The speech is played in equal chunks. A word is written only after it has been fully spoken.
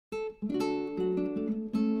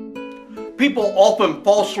People often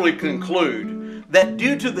falsely conclude that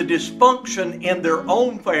due to the dysfunction in their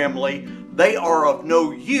own family, they are of no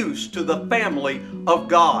use to the family of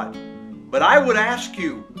God. But I would ask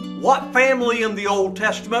you, what family in the Old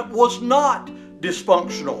Testament was not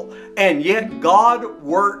dysfunctional, and yet God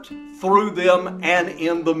worked through them and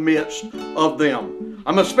in the midst of them?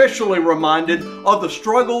 I'm especially reminded of the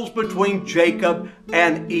struggles between Jacob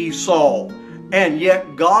and Esau, and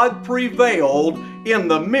yet God prevailed in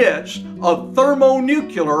the midst of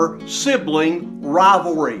thermonuclear sibling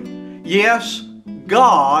rivalry. Yes,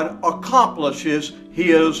 God accomplishes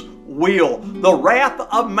His will. The wrath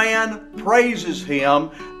of man praises Him,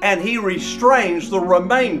 and He restrains the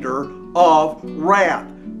remainder of wrath.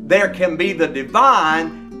 There can be the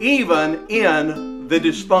divine even in the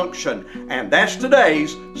dysfunction. And that's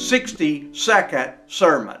today's 60-second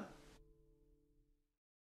sermon.